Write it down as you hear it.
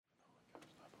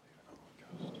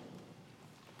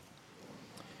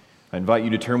I invite you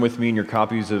to turn with me in your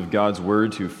copies of God's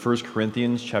Word to 1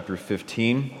 Corinthians chapter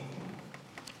 15.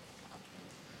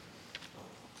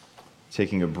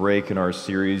 Taking a break in our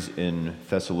series in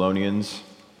Thessalonians.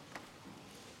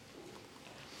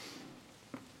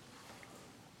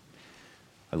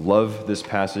 I love this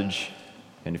passage,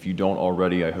 and if you don't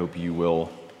already, I hope you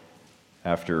will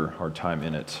after our time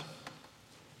in it.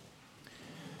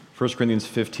 1 Corinthians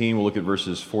 15, we'll look at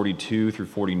verses 42 through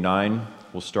 49.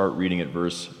 We'll start reading at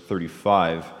verse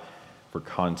 35 for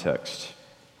context.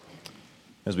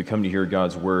 As we come to hear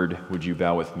God's word, would you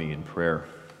bow with me in prayer?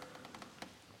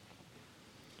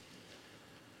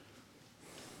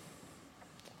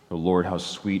 O Lord, how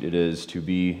sweet it is to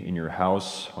be in your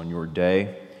house on your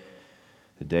day,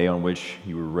 the day on which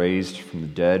you were raised from the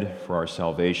dead for our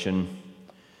salvation,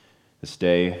 this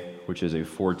day which is a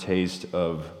foretaste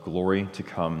of glory to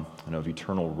come and of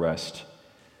eternal rest.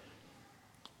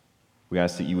 We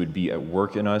ask that you would be at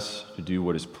work in us to do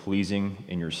what is pleasing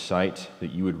in your sight,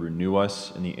 that you would renew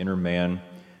us in the inner man,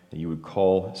 that you would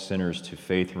call sinners to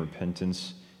faith and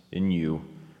repentance in you,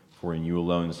 for in you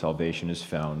alone salvation is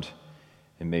found.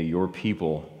 And may your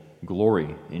people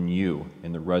glory in you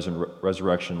in the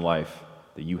resurrection life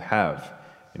that you have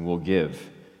and will give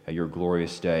at your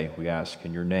glorious day, we ask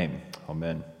in your name.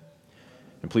 Amen.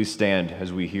 And please stand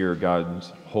as we hear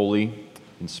God's holy,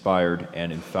 inspired,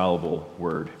 and infallible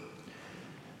word.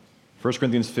 1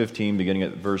 Corinthians 15, beginning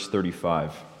at verse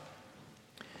 35.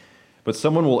 But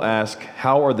someone will ask,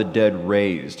 how are the dead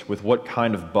raised? With what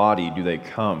kind of body do they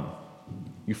come?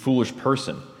 You foolish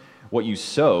person, what you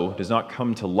sow does not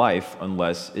come to life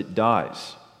unless it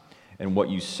dies. And what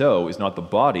you sow is not the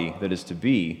body that is to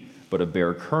be, but a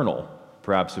bare kernel,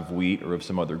 perhaps of wheat or of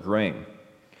some other grain.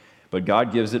 But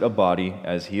God gives it a body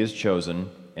as he has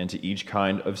chosen, and to each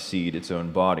kind of seed its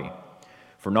own body.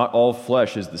 For not all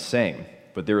flesh is the same,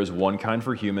 but there is one kind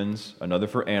for humans, another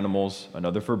for animals,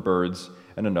 another for birds,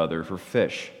 and another for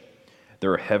fish.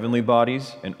 There are heavenly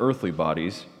bodies and earthly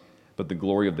bodies, but the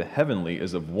glory of the heavenly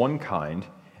is of one kind,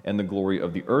 and the glory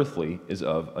of the earthly is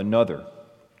of another.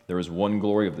 There is one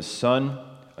glory of the sun,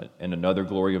 and another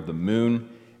glory of the moon,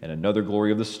 and another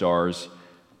glory of the stars,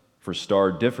 for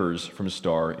star differs from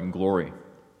star in glory.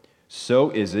 So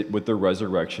is it with the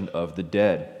resurrection of the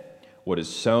dead. What is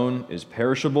sown is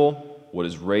perishable, what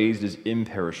is raised is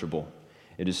imperishable.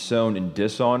 It is sown in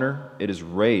dishonor, it is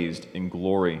raised in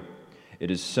glory. It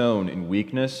is sown in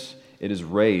weakness, it is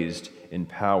raised in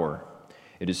power.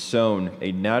 It is sown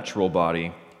a natural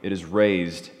body, it is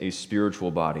raised a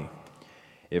spiritual body.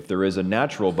 If there is a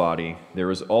natural body,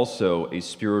 there is also a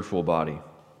spiritual body.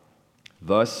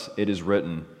 Thus it is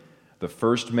written, the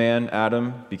first man,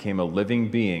 Adam, became a living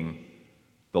being.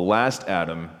 The last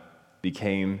Adam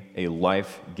became a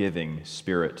life-giving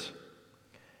spirit.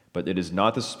 But it is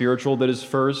not the spiritual that is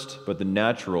first, but the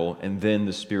natural, and then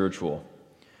the spiritual.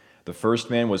 The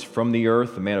first man was from the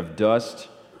earth, a man of dust.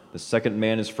 The second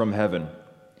man is from heaven.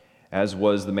 As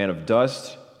was the man of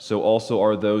dust, so also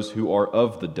are those who are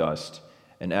of the dust.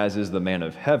 And as is the man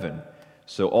of heaven,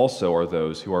 so also are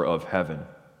those who are of heaven.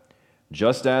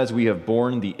 Just as we have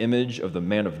borne the image of the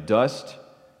man of dust,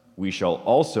 we shall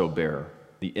also bear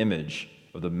the image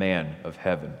of the man of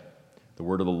heaven. The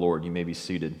word of the Lord. You may be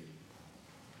seated.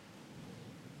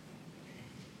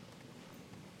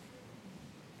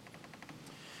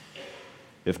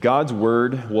 If God's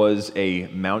word was a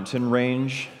mountain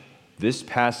range, this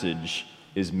passage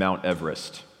is Mount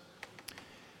Everest.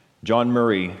 John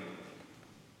Murray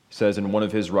says in one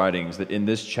of his writings that in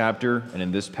this chapter, and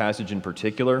in this passage in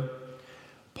particular,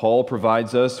 Paul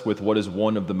provides us with what is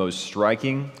one of the most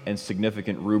striking and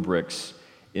significant rubrics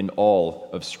in all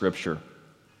of Scripture.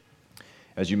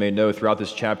 As you may know, throughout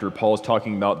this chapter, Paul is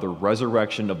talking about the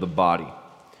resurrection of the body.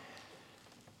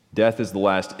 Death is the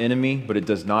last enemy, but it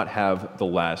does not have the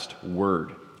last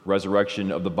word. Resurrection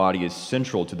of the body is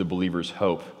central to the believer's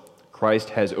hope. Christ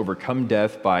has overcome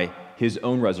death by his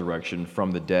own resurrection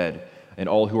from the dead, and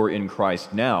all who are in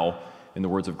Christ now, in the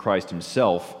words of Christ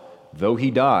himself, though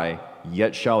he die,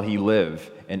 yet shall he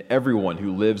live, and everyone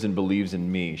who lives and believes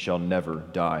in me shall never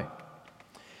die.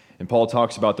 And Paul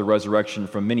talks about the resurrection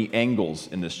from many angles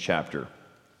in this chapter.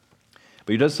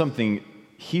 But he does something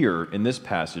here in this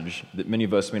passage that many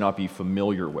of us may not be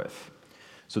familiar with.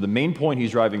 So the main point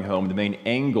he's driving home, the main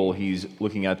angle he's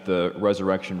looking at the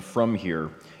resurrection from here,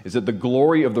 is that the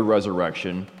glory of the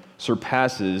resurrection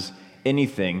surpasses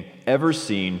anything ever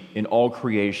seen in all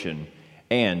creation,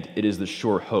 and it is the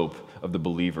sure hope of the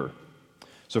believer.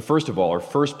 So first of all, our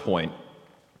first point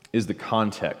is the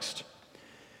context.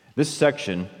 This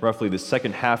section, roughly the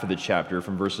second half of the chapter,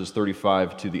 from verses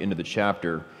 35 to the end of the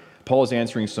chapter, Paul is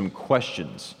answering some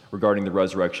questions regarding the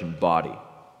resurrection body.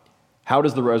 How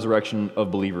does the resurrection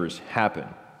of believers happen?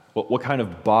 What kind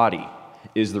of body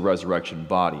is the resurrection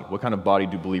body? What kind of body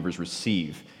do believers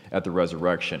receive at the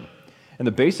resurrection? And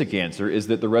the basic answer is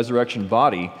that the resurrection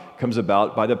body comes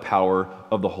about by the power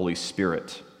of the Holy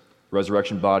Spirit. The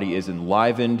resurrection body is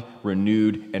enlivened,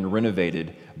 renewed, and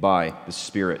renovated by the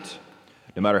Spirit.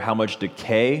 No matter how much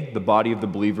decay the body of the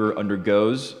believer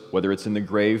undergoes, whether it's in the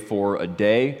grave for a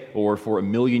day or for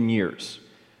 1,000,000 years,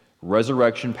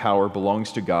 resurrection power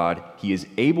belongs to God. He is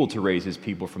able to raise his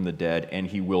people from the dead, and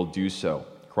he will do so,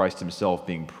 Christ himself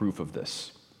being proof of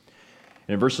this.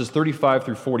 And in verses 35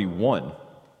 through 41,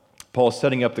 Paul is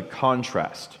setting up the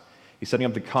contrast. He's setting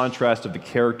up the contrast of the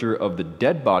character of the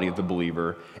dead body of the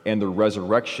believer and the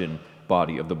resurrection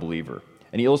body of the believer.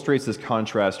 And he illustrates this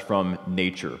contrast from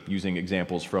nature, using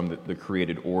examples from the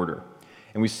created order.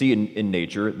 And we see in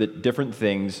nature that different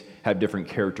things have different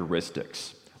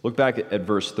characteristics. Look back at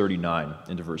verse 39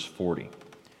 into verse 40.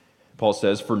 Paul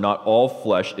says, "For not all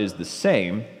flesh is the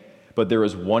same, but there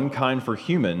is one kind for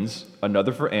humans,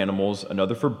 another for animals,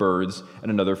 another for birds,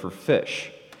 and another for fish.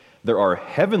 There are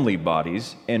heavenly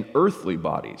bodies and earthly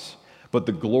bodies, but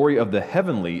the glory of the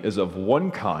heavenly is of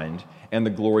one kind, and the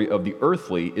glory of the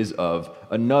earthly is of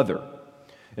another."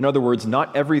 In other words,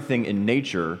 not everything in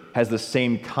nature has the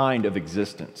same kind of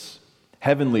existence.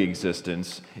 Heavenly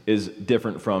existence is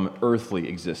different from earthly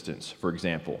existence, for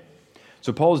example.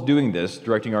 So Paul is doing this,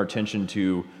 directing our attention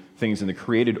to things in the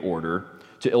created order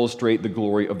to illustrate the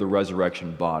glory of the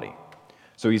resurrection body.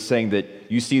 So he's saying that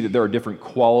you see that there are different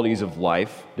qualities of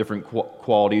life, different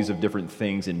qualities of different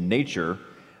things in nature.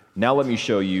 Now let me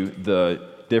show you the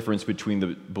difference between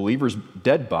the believer's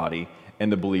dead body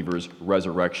and the believer's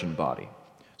resurrection body.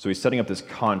 So he's setting up this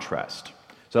contrast.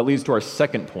 So that leads to our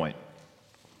second point.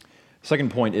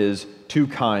 Second point is two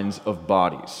kinds of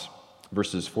bodies,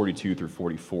 verses 42 through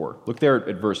 44. Look there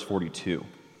at verse 42.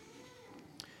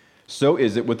 "So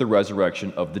is it with the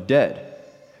resurrection of the dead.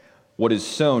 What is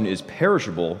sown is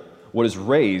perishable, what is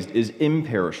raised is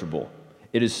imperishable.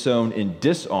 It is sown in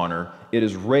dishonor, it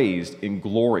is raised in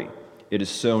glory. It is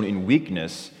sown in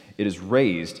weakness, it is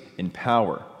raised in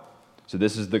power." So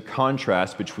this is the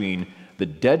contrast between the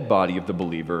dead body of the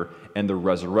believer and the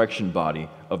resurrection body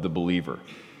of the believer.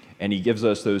 And he gives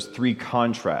us those three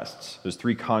contrasts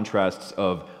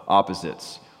of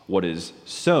opposites: what is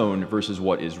sown versus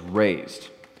what is raised.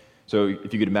 So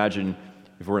if you could imagine,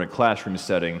 if we're in a classroom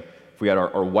setting, if we had our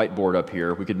whiteboard up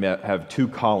here, we could have two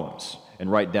columns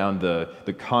and write down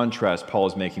the contrast Paul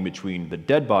is making between the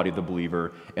dead body of the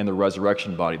believer and the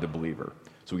resurrection body of the believer.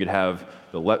 So we could have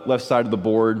the left side of the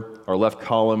board, our left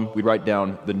column, we'd write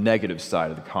down the negative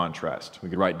side of the contrast. We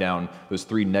could write down those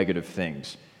three negative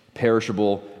things: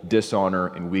 perishable, dishonor,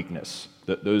 and weakness.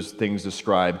 Those things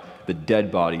describe the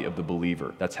dead body of the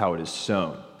believer. That's how it is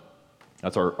sown.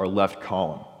 That's our left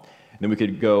column. And then we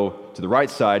could go to the right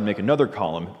side, make another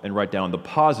column, and write down the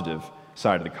positive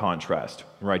side of the contrast,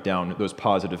 and write down those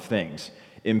positive things: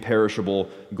 imperishable,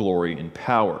 glory, and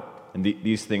power. And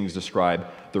these things describe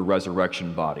the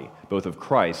resurrection body, both of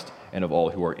Christ and of all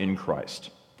who are in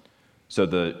Christ. So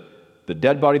the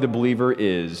dead body of the believer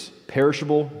is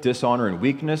perishable, dishonor, and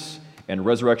weakness, and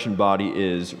resurrection body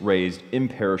is raised,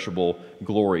 imperishable,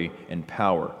 glory, and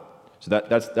power. So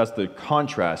that's the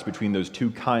contrast between those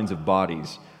two kinds of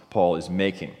bodies Paul is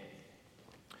making.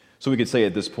 So we could say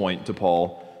at this point to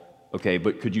Paul, okay,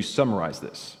 but could you summarize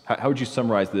this? How would you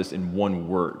summarize this in one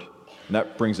word? And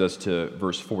that brings us to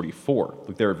verse 44.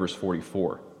 Look there at verse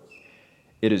 44.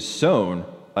 "It is sown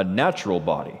a natural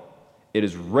body. It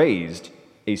is raised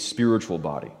a spiritual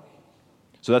body."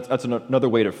 So that's another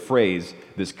way to phrase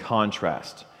this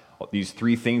contrast. These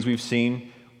three things we've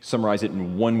seen, summarize it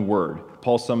in one word.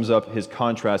 Paul sums up his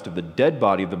contrast of the dead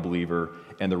body of the believer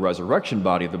and the resurrection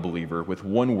body of the believer with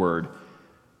one word.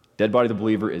 Dead body of the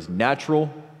believer is natural.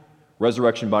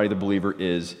 Resurrection body of the believer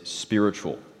is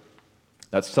spiritual.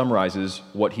 That summarizes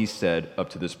what he said up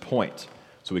to this point.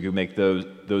 So we could make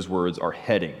those words our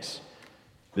headings.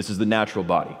 This is the natural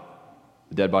body,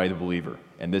 the dead body of the believer.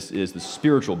 And this is the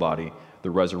spiritual body,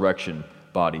 the resurrection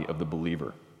body of the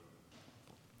believer.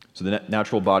 So the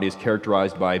natural body is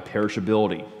characterized by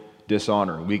perishability,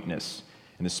 dishonor, and weakness.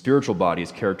 And the spiritual body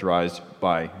is characterized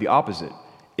by the opposite: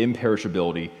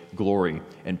 imperishability, glory,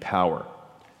 and power.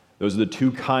 Those are the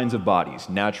two kinds of bodies,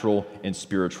 natural and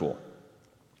spiritual.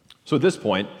 So at this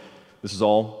point, this is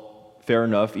all fair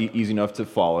enough, easy enough to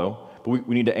follow, but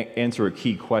we need to answer a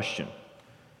key question.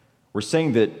 We're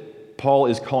saying that Paul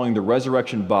is calling the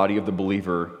resurrection body of the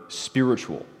believer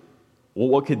spiritual. Well,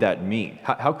 what could that mean?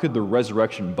 How could the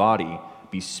resurrection body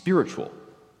be spiritual?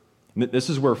 And this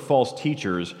is where false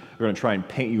teachers are going to try and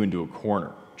paint you into a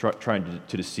corner, trying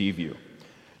to deceive you.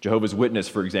 Jehovah's Witness,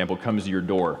 for example, comes to your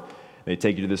door. They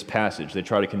take you to this passage. They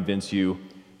try to convince you,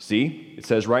 see, it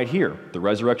says right here, the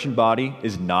resurrection body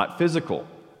is not physical.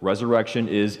 Resurrection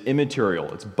is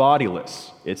immaterial. It's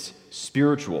bodiless. It's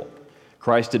spiritual.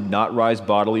 Christ did not rise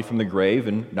bodily from the grave,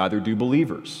 and neither do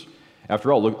believers.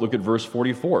 After all, look at verse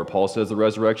 44. Paul says the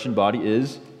resurrection body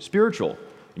is spiritual.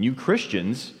 And you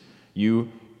Christians, you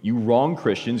wrong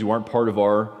Christians who aren't part of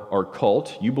our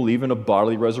cult, you believe in a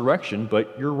bodily resurrection,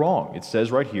 but you're wrong. It says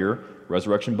right here,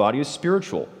 resurrection body is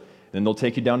spiritual. Then they'll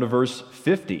take you down to verse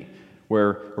 50,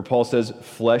 where Paul says,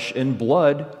 flesh and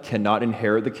blood cannot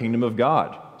inherit the kingdom of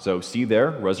God. So see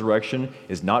there, resurrection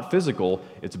is not physical,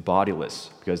 it's bodiless,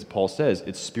 because Paul says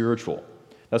it's spiritual.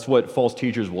 That's what false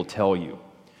teachers will tell you.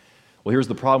 Well, here's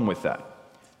the problem with that.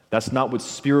 That's not what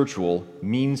spiritual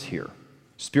means here.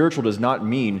 Spiritual does not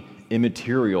mean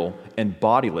immaterial and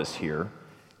bodiless here.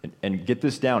 And get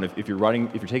this down. If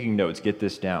you're taking notes, get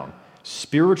this down.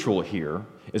 Spiritual here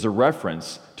is a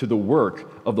reference to the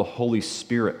work of the Holy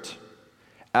Spirit.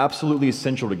 Absolutely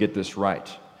essential to get this right.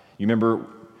 You remember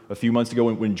a few months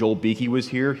ago when Joel Beakey was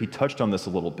here, he touched on this a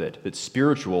little bit, that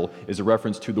spiritual is a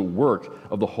reference to the work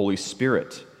of the Holy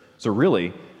Spirit. So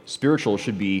really, spiritual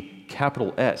should be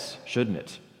capital S, shouldn't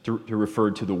it? To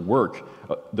refer to the work,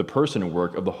 the person and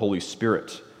work of the Holy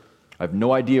Spirit. I have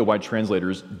no idea why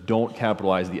translators don't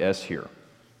capitalize the S here.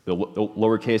 The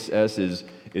lowercase s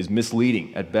is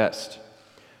misleading at best.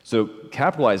 So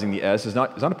capitalizing the S is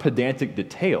not a pedantic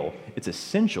detail. It's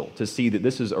essential to see that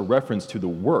this is a reference to the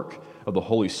work of the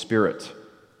Holy Spirit.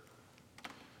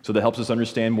 So that helps us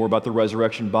understand more about the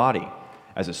resurrection body.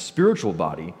 As a spiritual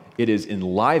body, it is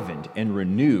enlivened and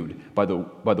renewed by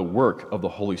the work of the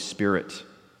Holy Spirit.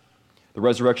 The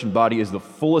resurrection body is the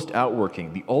fullest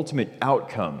outworking, the ultimate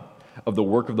outcome of the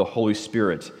work of the Holy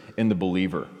Spirit in the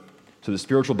believer. So the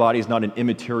spiritual body is not an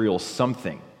immaterial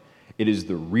something. It is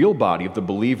the real body of the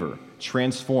believer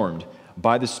transformed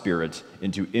by the Spirit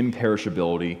into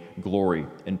imperishability, glory,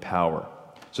 and power.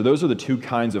 So those are the two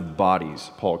kinds of bodies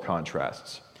Paul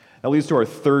contrasts. That leads to our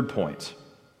third point.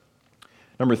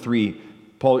 Number 3,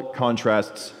 Paul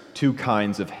contrasts two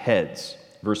kinds of heads,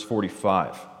 verse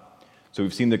 45. So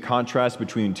we've seen the contrast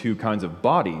between two kinds of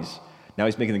bodies. Now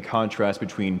he's making the contrast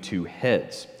between two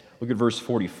heads. Look at verse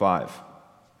 45.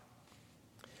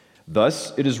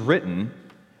 Thus it is written,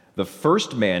 the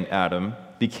first man, Adam,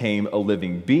 became a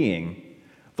living being.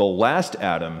 The last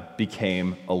Adam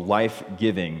became a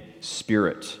life-giving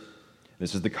spirit.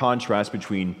 This is the contrast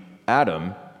between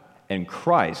Adam and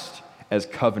Christ as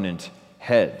covenant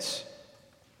heads.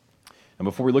 And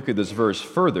before we look at this verse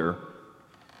further,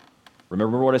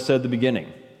 remember what I said at the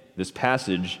beginning. This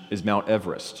passage is Mount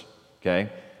Everest, okay?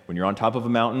 When you're on top of a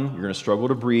mountain, you're going to struggle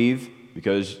to breathe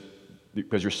because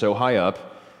you're so high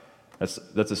up.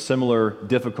 That's a similar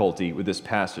difficulty with this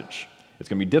passage. It's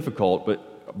going to be difficult,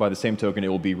 but by the same token, it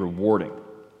will be rewarding.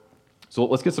 So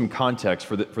let's get some context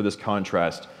for this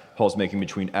contrast Paul's making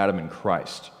between Adam and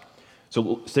Christ.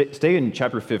 So stay in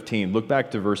chapter 15. Look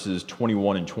back to verses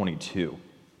 21 and 22.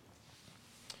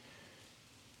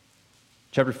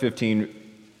 Chapter 15,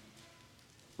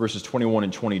 verses 21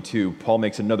 and 22, Paul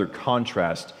makes another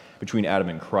contrast between Adam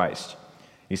and Christ.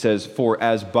 He says, for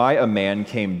as by a man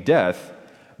came death,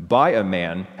 by a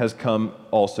man has come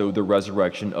also the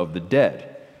resurrection of the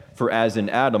dead. For as in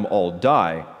Adam all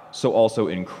die, so also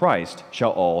in Christ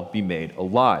shall all be made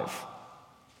alive.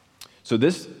 So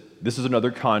this is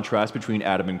another contrast between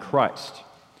Adam and Christ.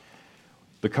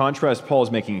 The contrast Paul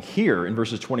is making here in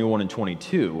verses 21 and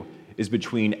 22 is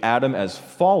between Adam as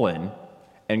fallen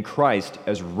and Christ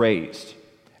as raised.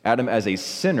 Adam as a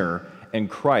sinner and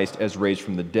Christ as raised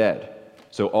from the dead.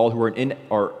 So all who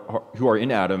are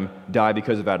in Adam die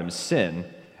because of Adam's sin,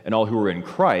 and all who are in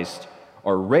Christ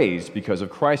are raised because of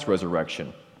Christ's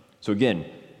resurrection. So again,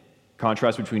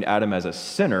 contrast between Adam as a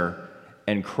sinner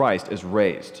and Christ as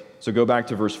raised. So go back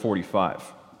to verse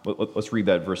 45. Let's read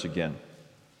that verse again.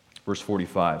 Verse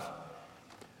 45.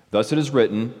 Thus it is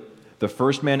written, the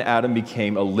first man Adam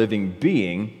became a living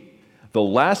being, the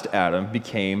last Adam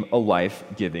became a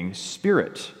life-giving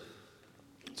spirit.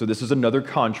 So this is another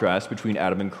contrast between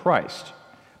Adam and Christ,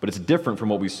 but it's different from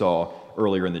what we saw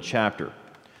earlier in the chapter.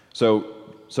 So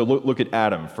look at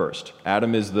Adam first.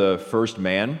 Adam is the first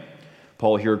man.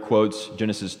 Paul here quotes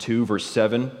Genesis 2, verse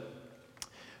 7,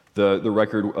 the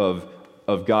record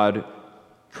of God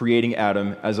creating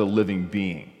Adam as a living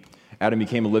being. Adam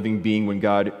became a living being when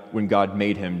God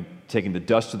made him, taking the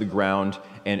dust of the ground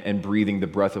and breathing the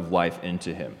breath of life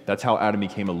into him. That's how Adam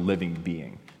became a living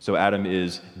being. So Adam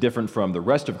is different from the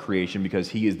rest of creation because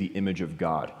he is the image of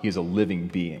God. He is a living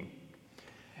being.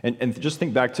 And just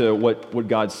think back to what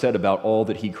God said about all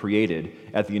that he created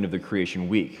at the end of the creation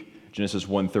week. Genesis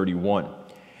 1:31.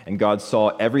 And God saw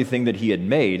everything that he had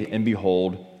made, and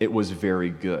behold, it was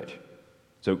very good.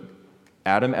 So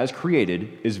Adam, as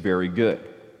created, is very good.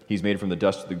 He's made from the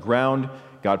dust of the ground.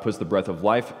 God puts the breath of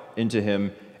life into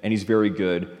him, and he's very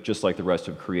good, just like the rest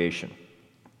of creation.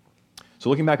 So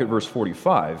looking back at verse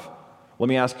 45, let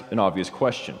me ask an obvious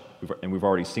question, and we've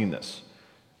already seen this.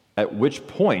 At which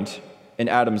point in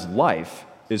Adam's life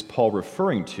is Paul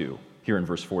referring to here in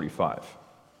verse 45? Well,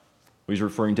 he's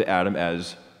referring to Adam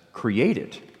as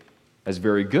created, as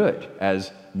very good,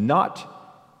 as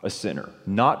not a sinner,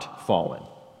 not fallen.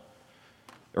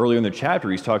 Earlier in the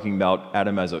chapter, he's talking about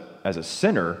Adam as a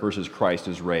sinner versus Christ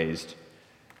as raised.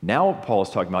 Now Paul is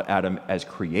talking about Adam as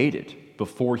created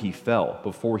before he fell,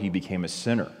 before he became a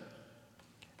sinner.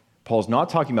 Paul's not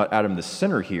talking about Adam the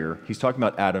sinner here. He's talking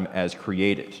about Adam as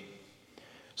created.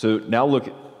 So now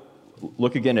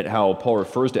look again at how Paul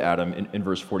refers to Adam in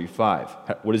verse 45.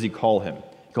 What does he call him?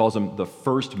 He calls him the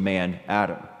first man,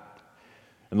 Adam.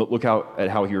 And look at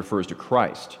how he refers to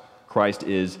Christ. Christ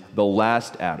is the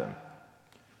last Adam.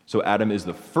 So Adam is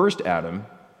the first Adam.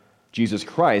 Jesus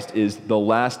Christ is the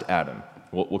last Adam.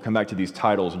 We'll come back to these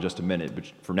titles in just a minute, but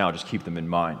for now, just keep them in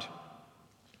mind.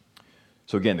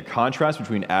 So again, the contrast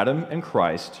between Adam and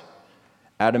Christ,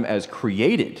 Adam as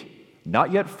created,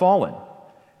 not yet fallen,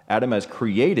 Adam as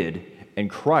created, and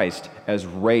Christ as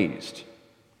raised.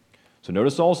 So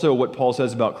notice also what Paul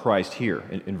says about Christ here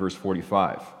in verse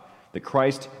 45, that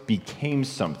Christ became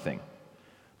something.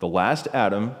 The last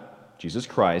Adam, Jesus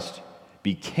Christ,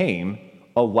 became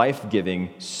a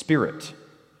life-giving spirit.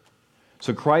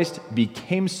 So Christ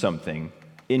became something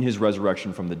in his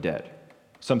resurrection from the dead,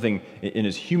 something in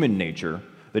his human nature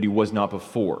that he was not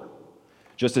before.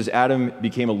 Just as Adam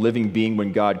became a living being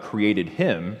when God created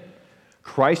him,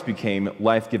 Christ became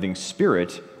life-giving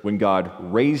spirit when God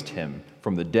raised him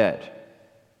from the dead.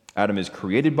 Adam is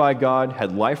created by God,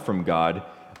 had life from God,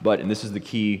 but, and this is the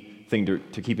key thing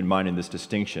to keep in mind in this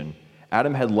distinction,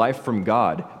 Adam had life from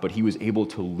God, but he was able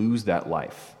to lose that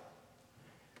life.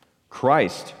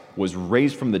 Christ was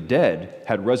raised from the dead,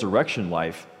 had resurrection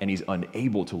life, and he's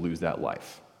unable to lose that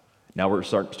life. Now we're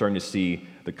starting to see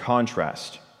the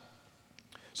contrast.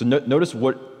 So notice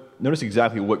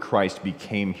exactly what Christ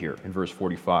became here in verse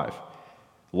 45.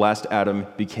 The last Adam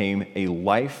became a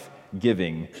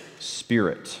life-giving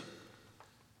spirit.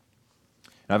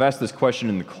 Now I've asked this question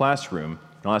in the classroom,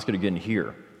 and I'll ask it again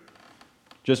here.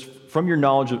 Just from your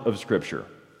knowledge of Scripture,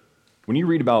 when you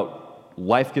read about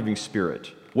life-giving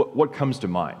spirit, what comes to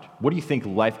mind? What do you think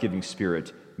life-giving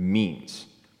spirit means?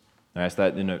 I asked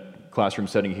that in a classroom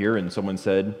setting here, and someone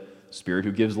said, spirit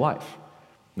who gives life.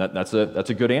 That's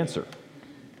a good answer.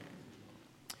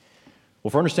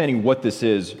 Well, for understanding what this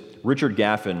is, Richard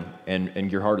Gaffin and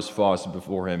Gerhardus Voss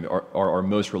before him are our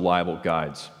most reliable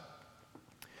guides.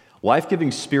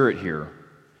 Life-giving spirit here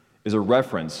is a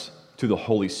reference to the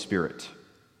Holy Spirit.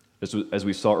 As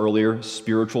we saw earlier,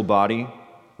 spiritual body,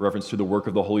 reference to the work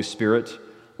of the Holy Spirit.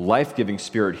 Life-giving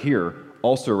spirit here,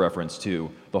 also a reference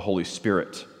to the Holy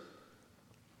Spirit.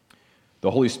 The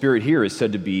Holy Spirit here is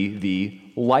said to be the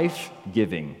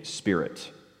life-giving spirit.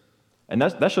 And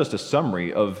that's just a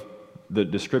summary of the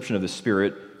description of the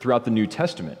Spirit throughout the New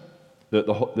Testament. That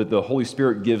the Holy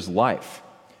Spirit gives life.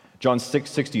 John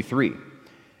 6:63.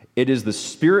 It is the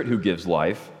Spirit who gives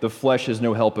life, the flesh has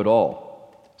no help at all.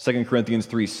 2 Corinthians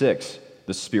 3:6,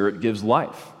 the Spirit gives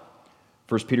life.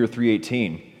 1 Peter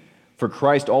 3:18, for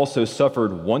Christ also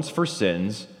suffered once for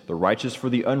sins, the righteous for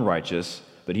the unrighteous,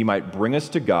 that he might bring us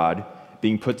to God,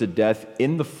 being put to death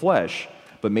in the flesh,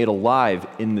 but made alive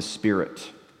in the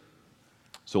Spirit.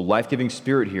 So life-giving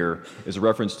spirit here is a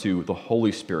reference to the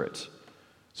Holy Spirit.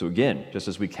 So again, just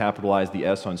as we capitalize the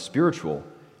S on spiritual,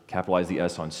 capitalize the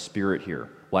S on spirit here.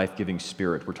 Life-giving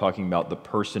spirit. We're talking about the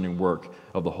person and work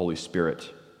of the Holy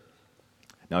Spirit.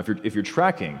 Now, if you're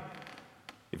tracking,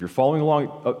 if you're following along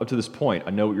up to this point,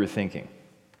 I know what you're thinking.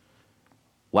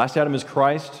 Last Adam is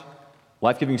Christ.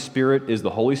 Life-giving spirit is the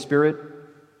Holy Spirit.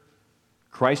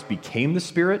 Christ became the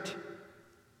Spirit.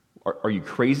 Are you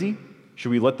crazy? Should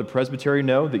we let the presbytery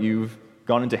know that you've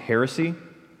gone into heresy?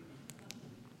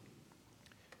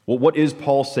 Well, what is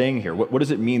Paul saying here? What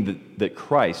does it mean that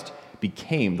Christ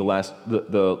became the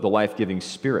life-giving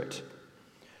Spirit?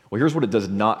 Well, here's what it does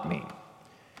not mean.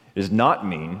 It does not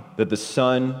mean that the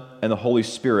Son and the Holy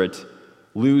Spirit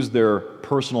lose their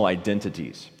personal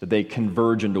identities, that they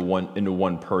converge into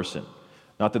one person.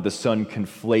 Not that the Son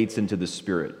conflates into the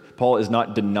Spirit. Paul is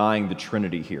not denying the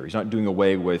Trinity here. He's not doing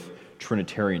away with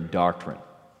Trinitarian doctrine.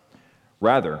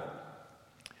 Rather,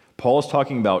 Paul is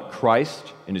talking about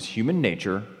Christ in his human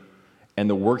nature and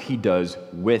the work he does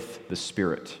with the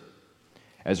Spirit.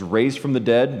 As raised from the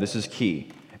dead, this is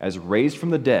key, as raised from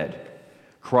the dead,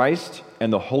 Christ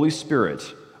and the Holy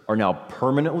Spirit are now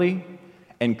permanently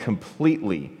and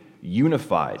completely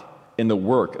unified in the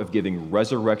work of giving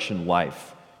resurrection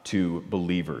life to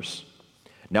believers.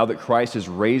 Now that Christ is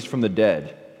raised from the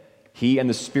dead, he and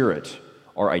the Spirit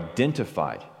are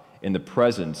identified in their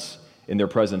presence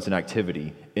and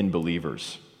activity in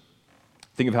believers.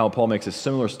 Think of how Paul makes a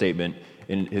similar statement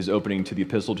in his opening to the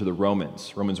epistle to the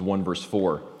Romans, Romans 1 verse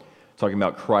 4, talking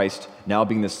about Christ now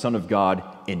being the Son of God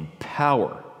in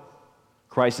power.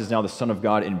 Christ is now the Son of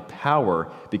God in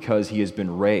power because he has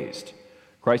been raised.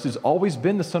 Christ has always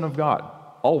been the Son of God,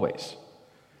 always.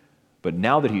 But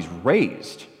now that he's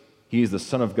raised, he is the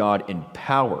Son of God in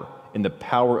power, in the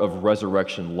power of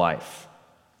resurrection life.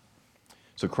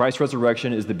 So Christ's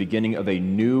resurrection is the beginning of a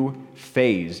new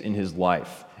phase in his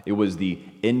life. It was the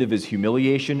end of his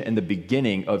humiliation and the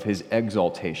beginning of his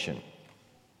exaltation.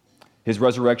 His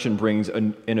resurrection brings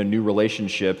in a new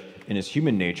relationship in his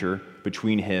human nature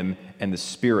between him and the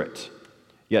Spirit.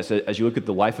 Yes, as you look at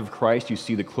the life of Christ, you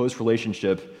see the close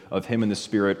relationship of him and the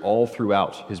Spirit all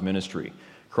throughout his ministry.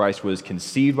 Christ was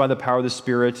conceived by the power of the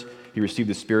Spirit. He received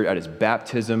the Spirit at his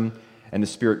baptism, and the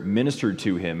Spirit ministered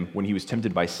to him when he was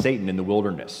tempted by Satan in the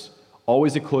wilderness.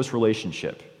 Always a close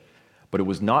relationship. But it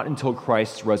was not until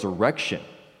Christ's resurrection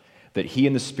that he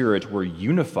and the Spirit were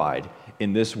unified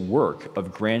in this work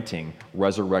of granting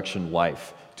resurrection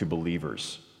life to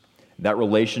believers. That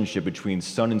relationship between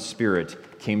Son and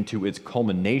Spirit came to its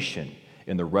culmination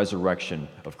in the resurrection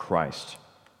of Christ.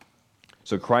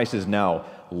 So Christ is now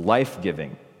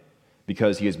life-giving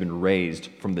because he has been raised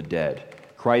from the dead.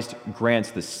 Christ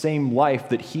grants the same life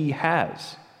that he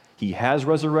has. He has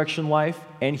resurrection life,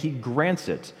 and he grants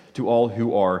it to all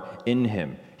who are in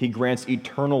him. He grants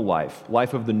eternal life,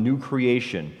 life of the new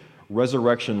creation,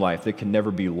 resurrection life that can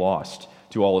never be lost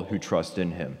to all who trust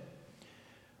in him.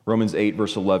 Romans 8,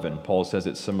 verse 11, Paul says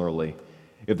it similarly.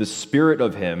 If the Spirit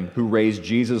of him who raised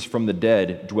Jesus from the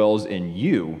dead dwells in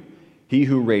you, he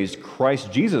who raised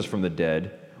Christ Jesus from the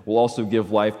dead will also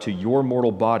give life to your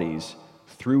mortal bodies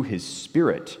through his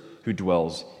Spirit who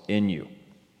dwells in you.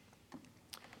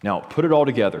 Now, put it all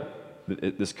together,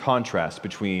 this contrast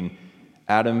between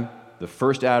Adam, the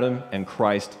first Adam, and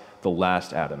Christ, the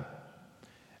last Adam.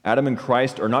 Adam and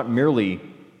Christ are not merely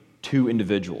two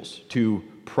individuals, two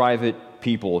private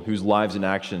people whose lives and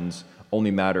actions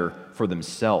only matter for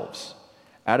themselves.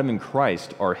 Adam and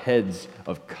Christ are heads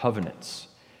of covenants.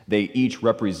 They each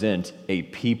represent a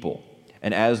people.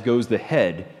 And as goes the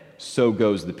head, so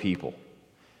goes the people.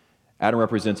 Adam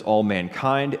represents all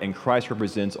mankind, and Christ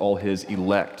represents all his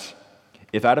elect.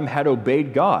 If Adam had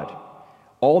obeyed God,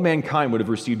 all mankind would have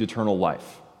received eternal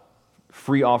life,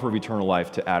 free offer of eternal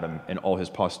life to Adam and all his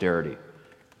posterity.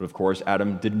 But of course,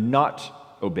 Adam did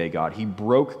not obey God. He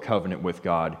broke covenant with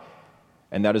God,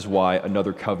 and that is why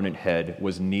another covenant head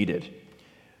was needed.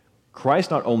 Christ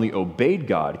not only obeyed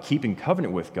God, keeping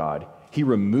covenant with God, he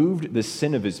removed the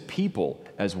sin of his people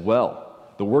as well.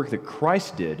 The work that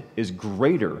Christ did is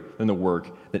greater than the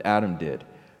work that Adam did.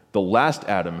 The last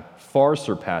Adam far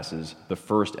surpasses the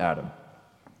first Adam.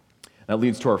 That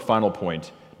leads to our final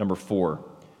point, number 4.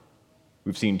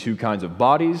 We've seen two kinds of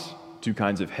bodies, two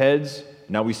kinds of heads.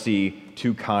 Now we see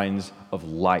two kinds of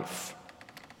life.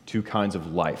 Two kinds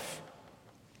of life.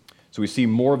 So we see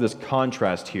more of this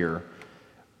contrast here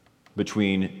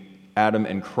between Adam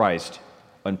and Christ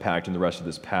unpacked in the rest of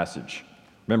this passage.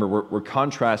 Remember, we're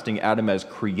contrasting Adam as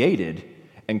created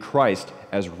and Christ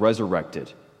as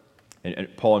resurrected. And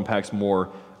Paul unpacks more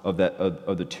of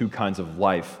the two kinds of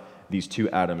life these two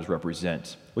Adams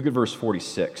represent. Look at verse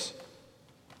 46.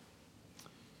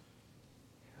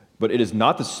 But it is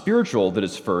not the spiritual that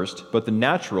is first, but the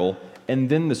natural, and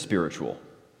then the spiritual.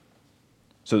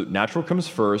 So natural comes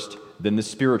first, then the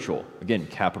spiritual. Again,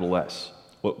 capital S.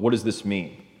 What does this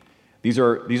mean? These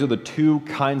are the two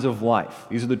kinds of life.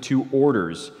 These are the two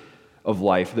orders of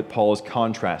life that Paul is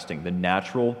contrasting, the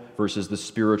natural versus the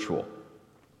spiritual.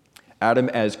 Adam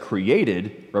as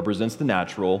created represents the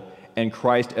natural, and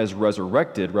Christ as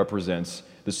resurrected represents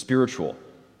the spiritual.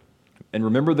 And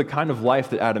remember the kind of life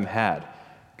that Adam had.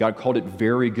 God called it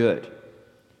very good.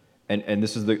 And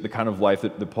this is the kind of life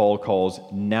that Paul calls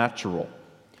natural.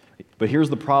 But here's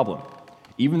the problem.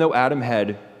 Even though Adam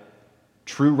had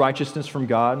true righteousness from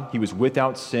God, he was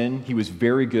without sin, he was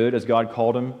very good, as God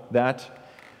called him that.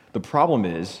 The problem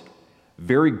is,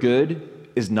 very good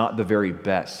is not the very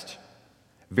best.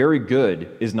 Very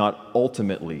good is not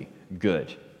ultimately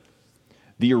good.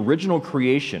 The original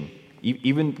creation,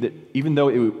 even though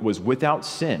it was without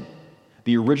sin,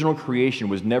 the original creation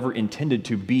was never intended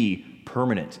to be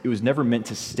permanent. It was never meant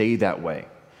to stay that way.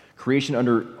 Creation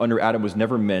under Adam was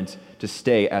never meant to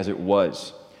stay as it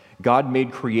was. God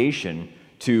made creation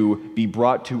to be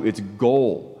brought to its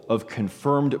goal of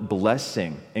confirmed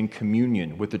blessing and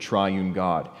communion with the triune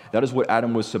God. That is what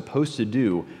Adam was supposed to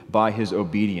do by his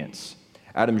obedience.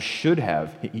 Adam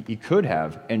he could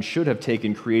have, and should have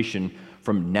taken creation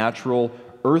from natural,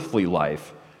 earthly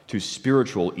life to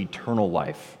spiritual, eternal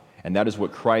life. And that is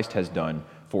what Christ has done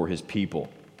for his people.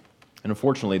 And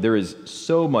unfortunately, there is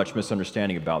so much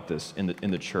misunderstanding about this in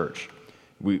the church.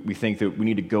 We think that we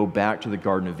need to go back to the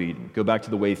Garden of Eden, go back to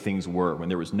the way things were when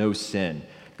there was no sin,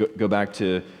 go back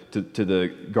to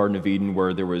the Garden of Eden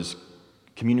where there was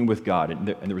communion with God and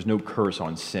there was no curse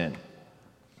on sin.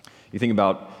 You think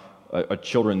about a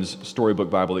children's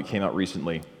storybook Bible that came out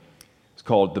recently. It's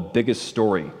called The Biggest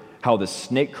Story, How the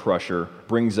Snake Crusher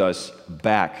Brings Us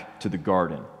Back to the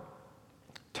Garden.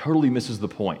 Totally misses the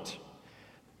point.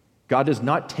 God does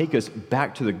not take us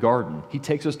back to the garden. He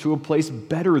takes us to a place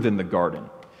better than the garden.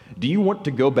 Do you want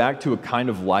to go back to a kind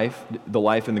of life, the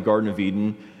life in the Garden of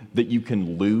Eden, that you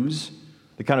can lose?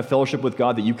 The kind of fellowship with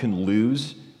God that you can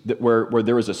lose, where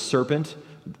there is a serpent,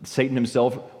 Satan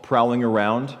himself, prowling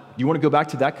around? Do you want to go back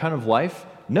to that kind of life?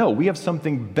 No, we have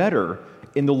something better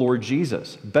in the Lord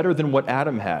Jesus, better than what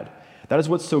Adam had. That is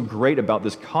what's so great about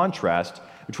this contrast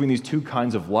between these two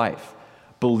kinds of life.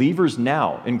 Believers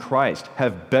now in Christ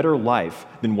have better life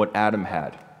than what Adam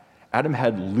had. Adam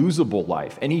had losable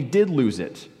life, and he did lose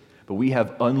it, but we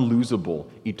have unlosable,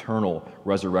 eternal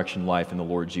resurrection life in the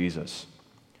Lord Jesus.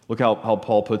 Look how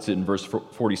Paul puts it in verse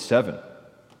 47.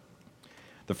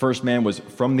 The first man was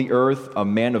from the earth, a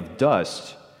man of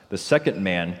dust. The second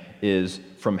man is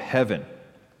from heaven.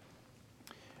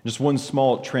 Just one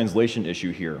small translation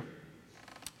issue here.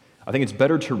 I think it's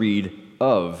better to read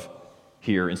of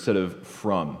here instead of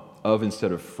from. Of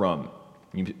instead of from.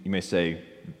 You may say,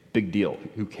 big deal.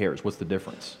 Who cares? What's the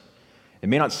difference? It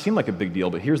may not seem like a big deal,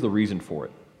 but here's the reason for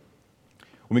it.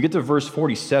 When we get to verse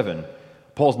 47,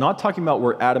 Paul's not talking about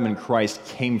where Adam and Christ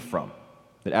came from,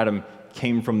 that Adam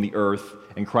came from the earth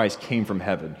and Christ came from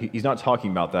heaven. He's not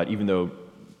talking about that, even though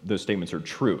those statements are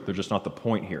true. They're just not the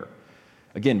point here.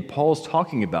 Again, Paul's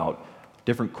talking about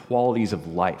different qualities of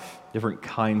life, different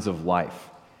kinds of life.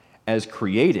 As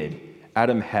created,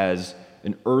 Adam has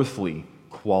an earthly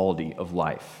quality of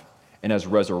life. And as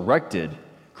resurrected,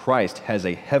 Christ has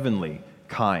a heavenly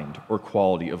kind or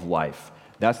quality of life.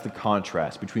 That's the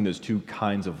contrast between those two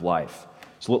kinds of life.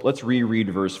 So let's reread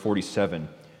verse 47,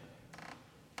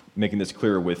 making this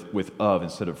clearer with of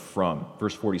instead of from.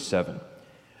 Verse 47.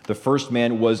 The first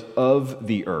man was of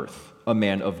the earth, a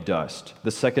man of dust. The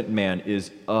second man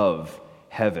is of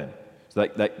heaven. So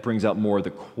that brings out more of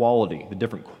the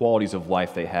different qualities of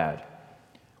life they had.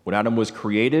 When Adam was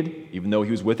created, even though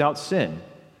he was without sin,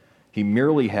 he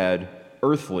merely had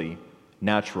earthly,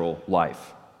 natural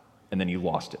life, and then he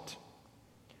lost it.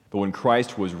 But when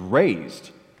Christ was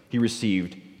raised, he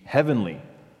received heavenly,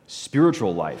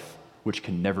 spiritual life, which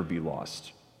can never be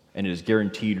lost, and it is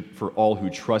guaranteed for all who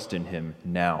trust in him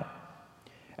now.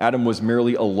 Adam was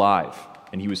merely alive,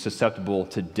 and he was susceptible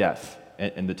to death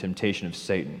and the temptation of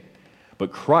Satan.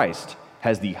 But Christ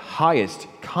has the highest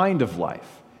kind of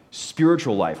life,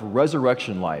 spiritual life,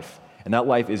 resurrection life, and that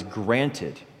life is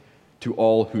granted to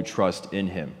all who trust in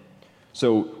him.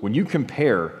 So when you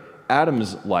compare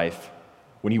Adam's life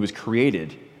when he was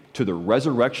created to the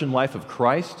resurrection life of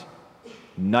Christ,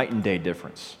 night and day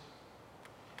difference.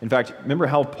 In fact, remember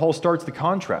how Paul starts the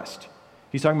contrast.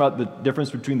 He's talking about the difference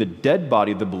between the dead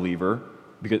body of the believer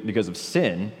because of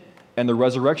sin and the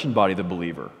resurrection body of the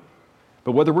believer.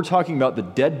 But whether we're talking about the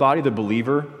dead body of the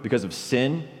believer because of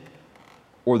sin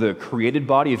or the created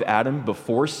body of Adam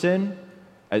before sin,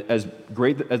 as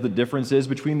great as the difference is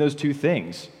between those two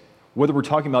things, whether we're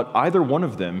talking about either one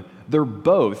of them, they're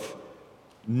both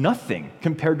nothing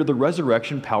compared to the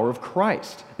resurrection power of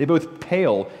Christ. They both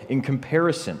pale in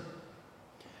comparison.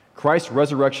 Christ's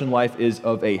resurrection life is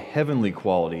of a heavenly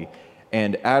quality,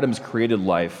 and Adam's created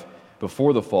life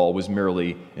before the fall was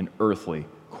merely an earthly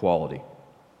quality.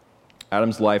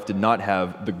 Adam's life did not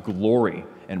have the glory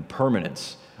and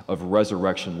permanence of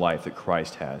resurrection life that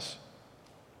Christ has.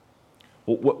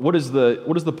 Well, what is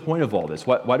the point of all this?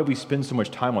 Why do we spend so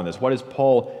much time on this? Why does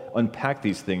Paul unpack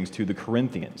these things to the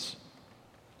Corinthians?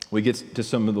 We get to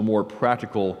some of the more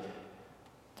practical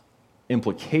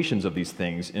implications of these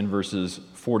things in verses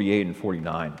 48 and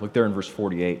 49. Look there in verse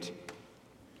 48.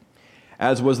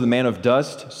 As was the man of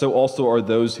dust, so also are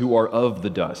those who are of the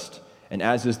dust. And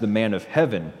as is the man of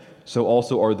heaven, so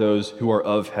also are those who are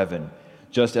of heaven.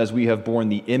 Just as we have borne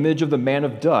the image of the man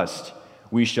of dust,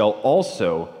 we shall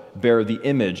also bear the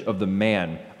image of the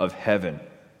man of heaven.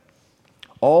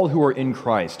 All who are in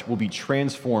Christ will be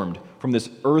transformed from this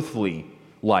earthly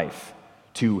life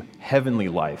to heavenly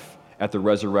life at the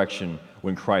resurrection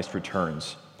when Christ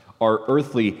returns. Our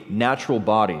earthly natural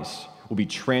bodies will be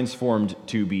transformed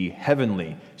to be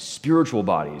heavenly spiritual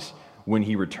bodies when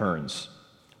he returns.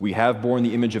 We have borne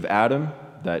the image of Adam,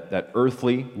 that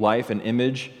earthly life and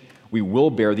image. We will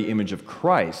bear the image of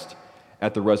Christ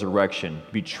at the resurrection,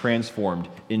 be transformed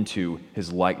into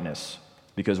his likeness.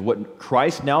 Because what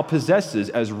Christ now possesses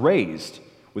as raised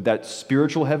with that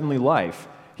spiritual heavenly life,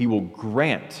 he will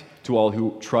grant to all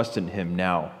who trust in him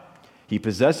now. He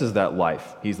possesses that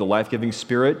life. He's the life-giving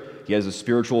spirit. He has a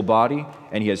spiritual body,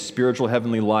 and he has spiritual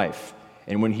heavenly life.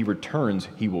 And when he returns,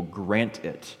 he will grant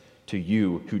it to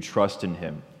you who trust in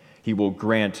him. He will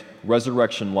grant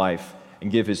resurrection life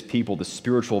and give his people the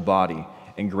spiritual body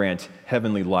and grant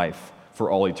heavenly life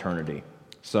for all eternity.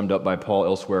 Summed up by Paul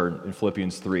elsewhere in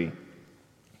Philippians 3.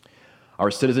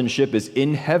 Our citizenship is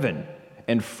in heaven,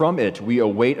 and from it we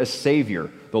await a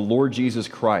Savior, the Lord Jesus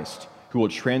Christ, who will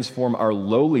transform our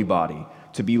lowly body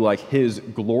to be like his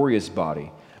glorious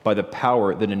body by the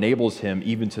power that enables him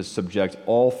even to subject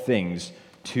all things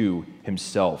to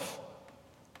himself.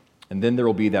 And then there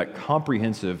will be that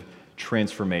comprehensive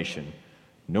transformation.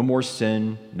 No more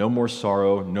sin, no more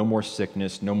sorrow, no more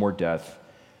sickness, no more death.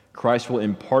 Christ will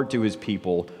impart to his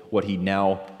people what he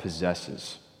now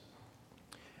possesses.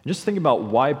 And just think about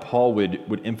why Paul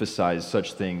would emphasize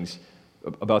such things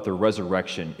about the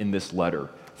resurrection in this letter.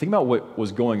 Think about what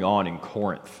was going on in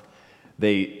Corinth.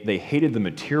 They hated the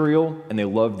material and they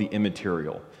loved the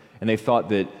immaterial. And they thought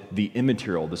that the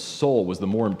immaterial, the soul, was the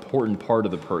more important part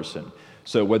of the person.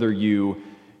 So whether you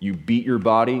beat your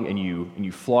body and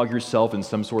you flog yourself in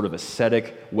some sort of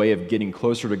ascetic way of getting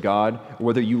closer to God, or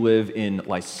whether you live in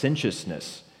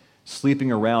licentiousness,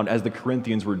 sleeping around as the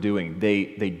Corinthians were doing,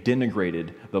 they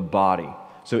denigrated the body.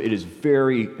 So it is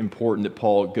very important that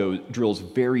Paul drills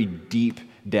very deep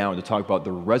down to talk about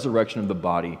the resurrection of the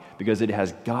body because it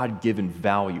has God-given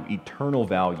value, eternal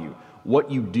value.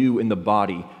 What you do in the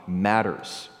body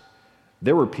matters.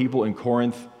 There were people in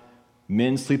Corinth,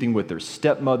 men sleeping with their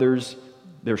stepmothers.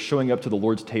 They're showing up to the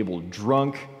Lord's table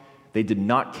drunk. They did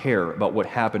not care about what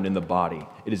happened in the body.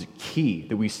 It is key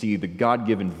that we see the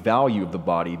God-given value of the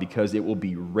body because it will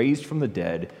be raised from the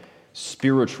dead,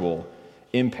 spiritual,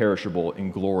 imperishable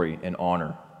in glory and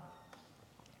honor.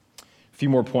 A few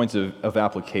more points of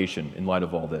application in light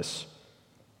of all this.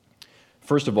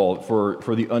 First of all,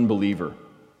 for the unbeliever,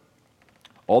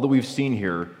 all that we've seen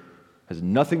here has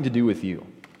nothing to do with you.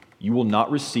 You will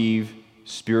not receive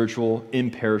spiritual,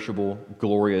 imperishable,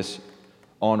 glorious,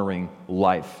 honoring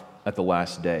life at the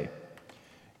last day.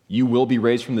 You will be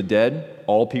raised from the dead.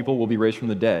 All people will be raised from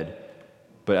the dead.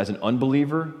 But as an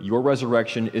unbeliever, your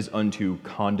resurrection is unto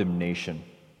condemnation.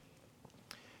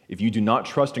 If you do not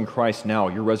trust in Christ now,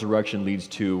 your resurrection leads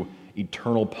to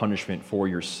eternal punishment for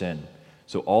your sin.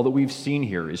 So all that we've seen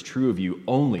here is true of you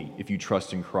only if you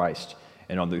trust in Christ.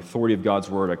 And on the authority of God's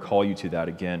word, I call you to that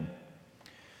again.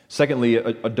 Secondly,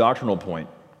 a doctrinal point.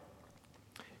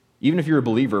 Even if you're a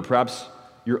believer, perhaps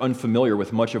you're unfamiliar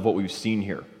with much of what we've seen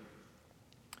here.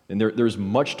 And there's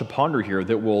much to ponder here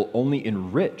that will only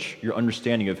enrich your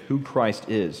understanding of who Christ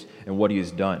is and what he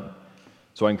has done.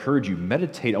 So I encourage you,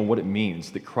 meditate on what it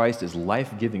means that Christ is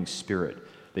life-giving spirit,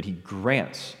 that he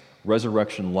grants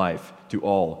resurrection life to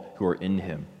all who are in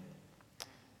him.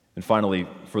 And finally,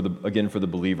 for the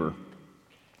believer,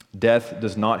 death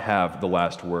does not have the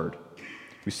last word.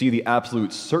 We see the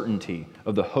absolute certainty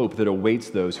of the hope that awaits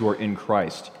those who are in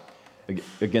Christ.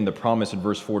 Again, the promise in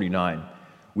verse 49,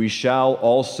 we shall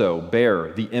also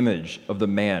bear the image of the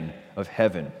man of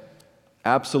heaven.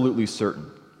 Absolutely certain.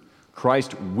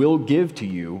 Christ will give to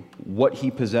you what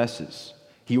he possesses.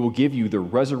 He will give you the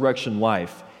resurrection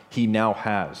life he now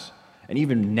has. And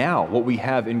even now, what we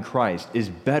have in Christ is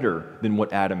better than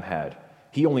what Adam had.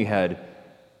 He only had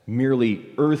merely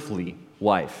earthly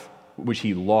life, which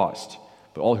he lost.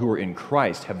 But all who are in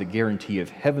Christ have the guarantee of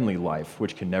heavenly life,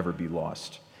 which can never be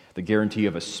lost. The guarantee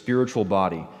of a spiritual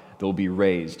body that will be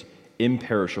raised,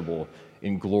 imperishable,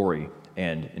 in glory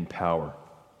and in power.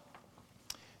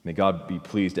 May God be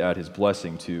pleased to add his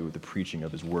blessing to the preaching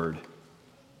of his word.